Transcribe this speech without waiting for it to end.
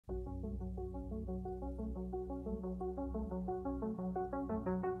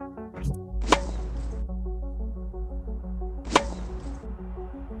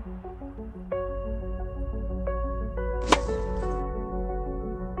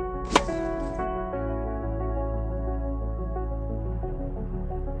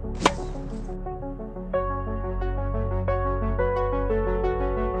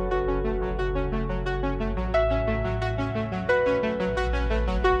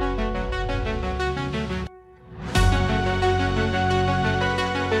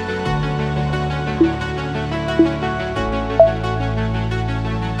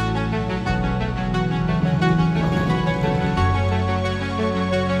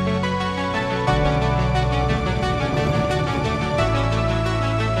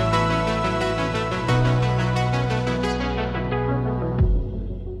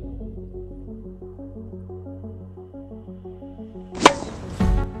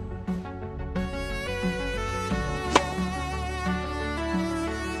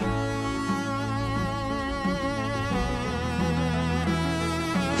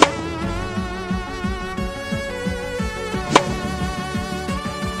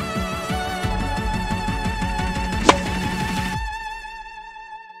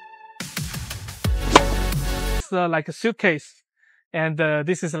like a suitcase, and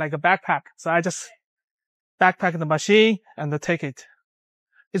this is like a backpack. So I just backpack the machine and take it.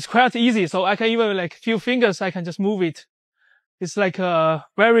 It's quite easy. So I can even like few fingers, I can just move it. It's like a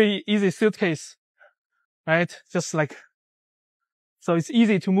very easy suitcase, right? Just like, so it's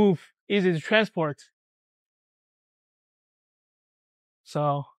easy to move, easy to transport.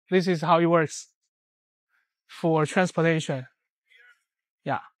 So this is how it works for transportation.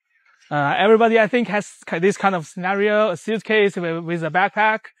 Yeah. Everybody, I think, has this kind of scenario, a suitcase with a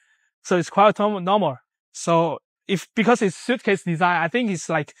backpack. So it's quite normal. So because it's suitcase design, I think it's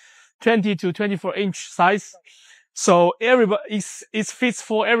like 20 to 24 inch size. So it fits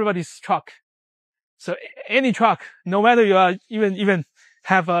for everybody's truck. So any truck, no matter you are even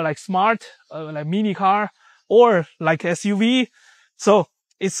have a like smart, like mini car or like SUV. So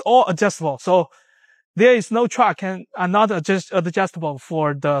it's all adjustable. So there is no truck are not adjustable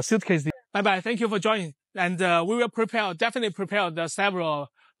for the suitcase. Bye bye. Thank you for joining. And we will definitely prepare the several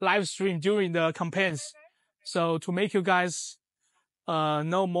live stream during the campaigns. So to make you guys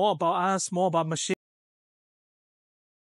know more about us, more about machine.